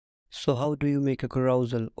So how do you make a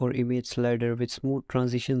carousel or image slider with smooth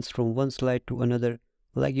transitions from one slide to another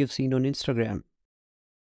like you've seen on Instagram?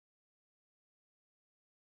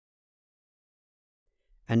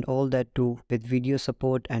 And all that too with video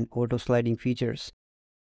support and auto sliding features.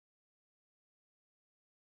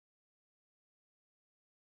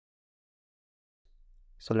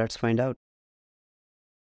 So let's find out.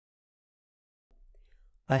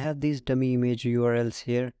 I have these dummy image URLs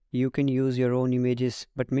here. You can use your own images,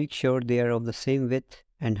 but make sure they are of the same width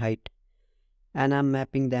and height. And I'm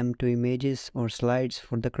mapping them to images or slides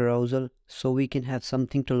for the carousel so we can have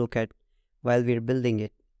something to look at while we're building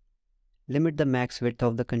it. Limit the max width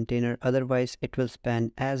of the container, otherwise it will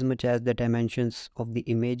span as much as the dimensions of the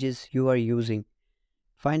images you are using.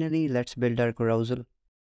 Finally, let's build our carousel.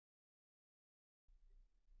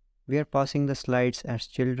 We are passing the slides as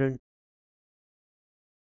children.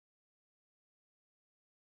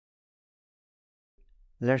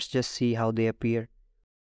 Let's just see how they appear.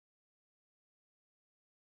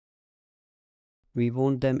 We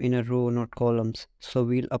want them in a row, not columns, so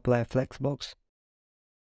we'll apply flexbox.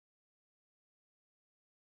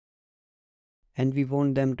 And we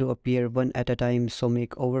want them to appear one at a time, so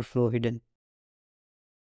make overflow hidden.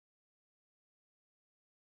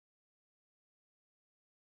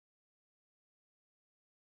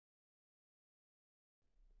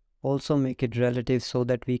 Also make it relative so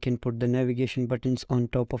that we can put the navigation buttons on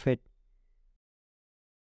top of it.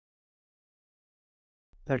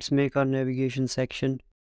 Let's make our navigation section.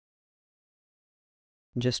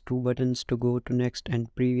 Just 2 buttons to go to next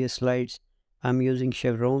and previous slides. I'm using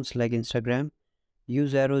chevrons like Instagram.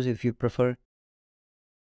 Use arrows if you prefer.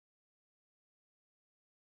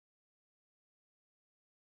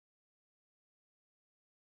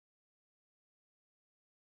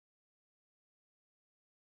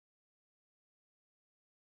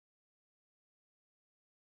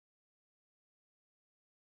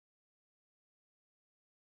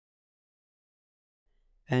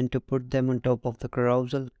 And to put them on top of the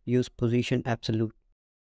carousel, use position absolute.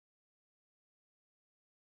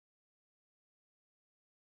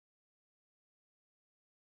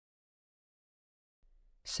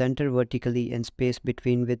 Center vertically and space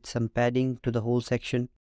between with some padding to the whole section.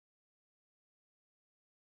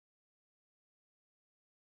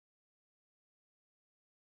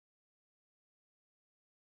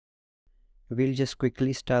 We'll just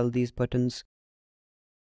quickly style these buttons.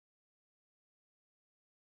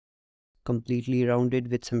 Completely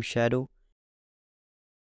rounded with some shadow.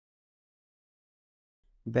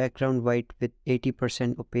 Background white with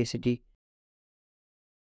 80% opacity.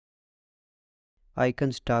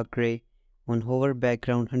 Icons dark gray. On hover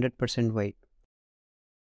background 100% white.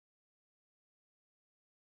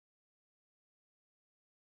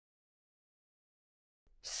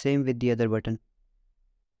 Same with the other button.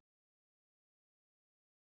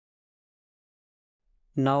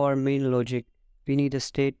 Now our main logic. We need a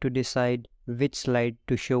state to decide which slide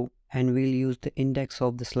to show, and we'll use the index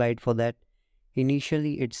of the slide for that.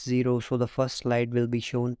 Initially it's 0, so the first slide will be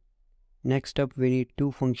shown. Next up we need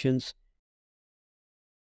 2 functions.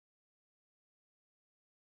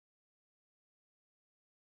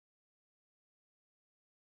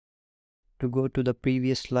 To go to the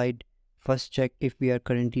previous slide, first check if we are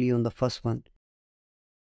currently on the first one.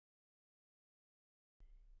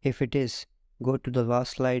 If it is, go to the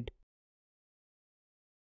last slide.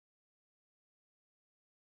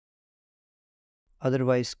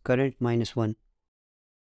 Otherwise current -1.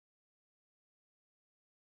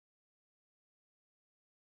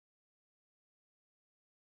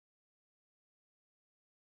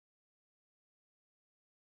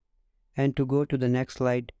 And to go to the next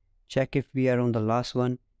slide, check if we are on the last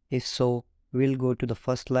one. If so, we'll go to the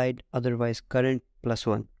first slide, otherwise current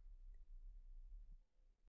 +1.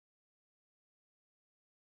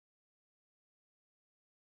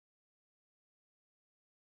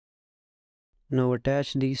 Now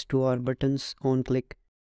attach these to our buttons on click.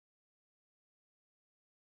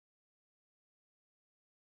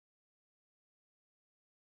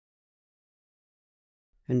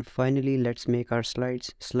 And finally, let's make our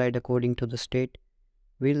slides slide according to the state.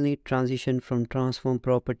 We'll need transition from transform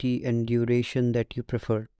property and duration that you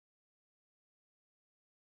prefer.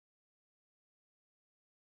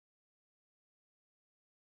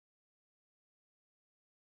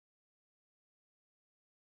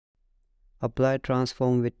 Apply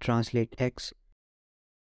transform with translate X.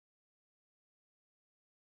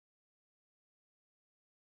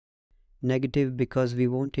 Negative because we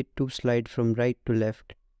want it to slide from right to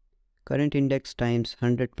left. Current index times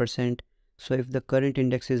 100%, so if the current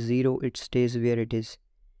index is 0, it stays where it is.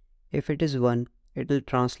 If it is 1, it will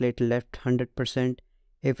translate left 100%.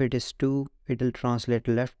 If it is 2, it will translate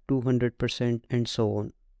left 200% and so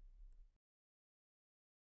on.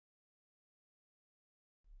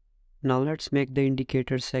 Now let's make the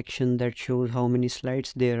indicator section that shows how many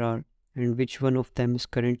slides there are and which one of them is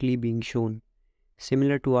currently being shown.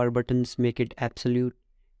 Similar to our buttons, make it absolute.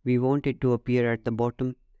 We want it to appear at the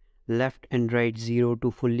bottom, left and right 0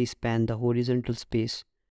 to fully span the horizontal space.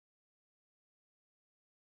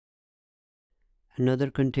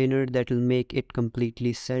 Another container that will make it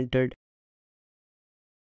completely centered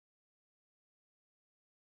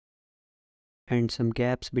and some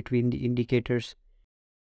gaps between the indicators.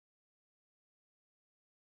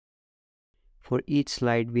 For each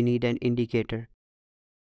slide we need an indicator.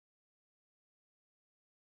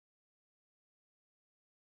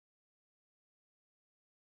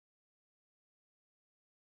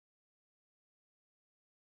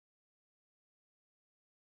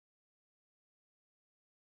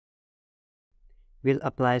 We'll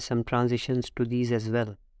apply some transitions to these as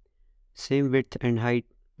well. Same width and height,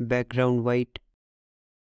 background white,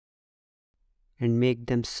 and make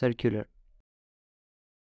them circular.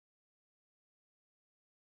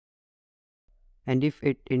 And if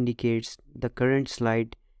it indicates the current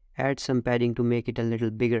slide, add some padding to make it a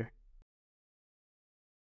little bigger.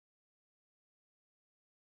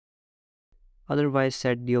 Otherwise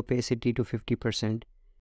set the opacity to 50%.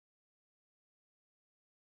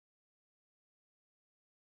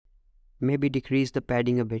 Maybe decrease the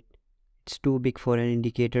padding a bit. It's too big for an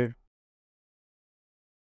indicator.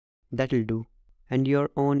 That'll do. And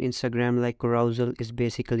your own Instagram like carousel is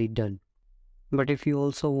basically done. But if you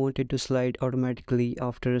also want it to slide automatically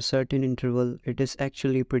after a certain interval, it is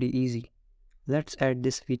actually pretty easy. Let's add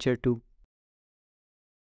this feature too.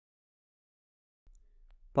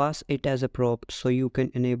 Pass it as a prop so you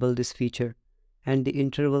can enable this feature, and the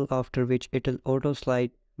interval after which it'll auto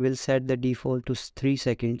slide will set the default to 3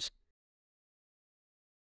 seconds.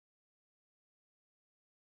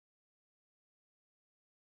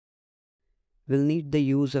 We'll need the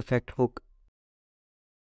use effect hook.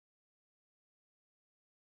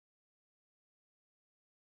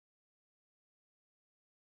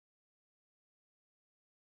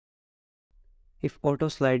 If auto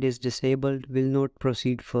slide is disabled, we'll not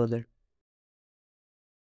proceed further.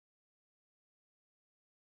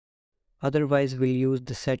 Otherwise, we'll use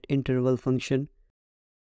the set interval function.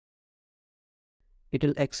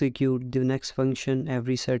 It'll execute the next function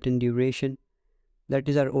every certain duration. That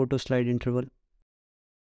is our auto slide interval.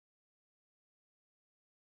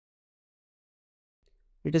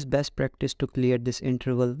 It is best practice to clear this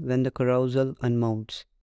interval when the carousel unmounts.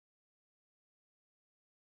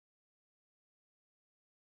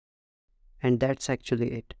 And that's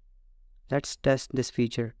actually it. Let's test this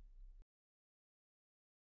feature.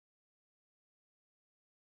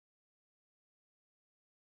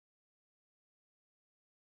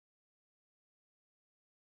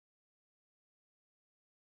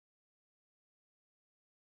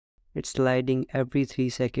 It's sliding every 3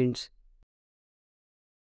 seconds.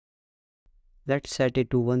 Let's set it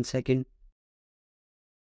to 1 second.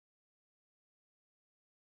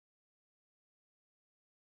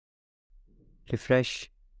 Refresh.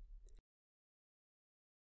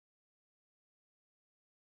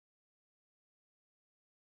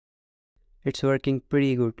 It's working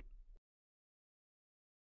pretty good.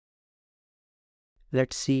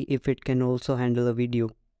 Let's see if it can also handle a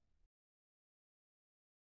video.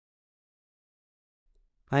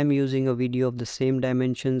 I'm using a video of the same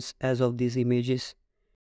dimensions as of these images.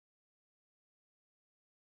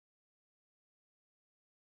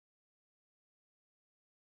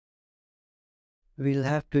 We'll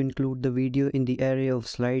have to include the video in the array of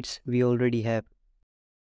slides we already have.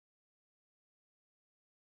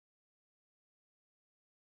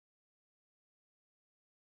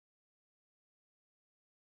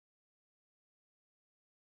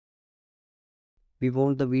 We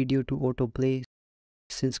want the video to autoplay.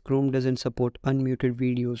 Since Chrome doesn't support unmuted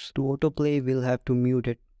videos, to autoplay we'll have to mute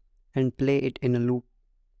it and play it in a loop.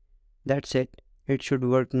 That's it. It should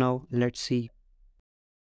work now. Let's see.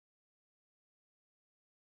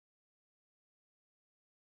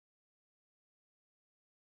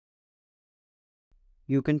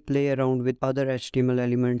 You can play around with other HTML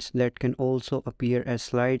elements that can also appear as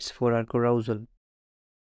slides for our carousel.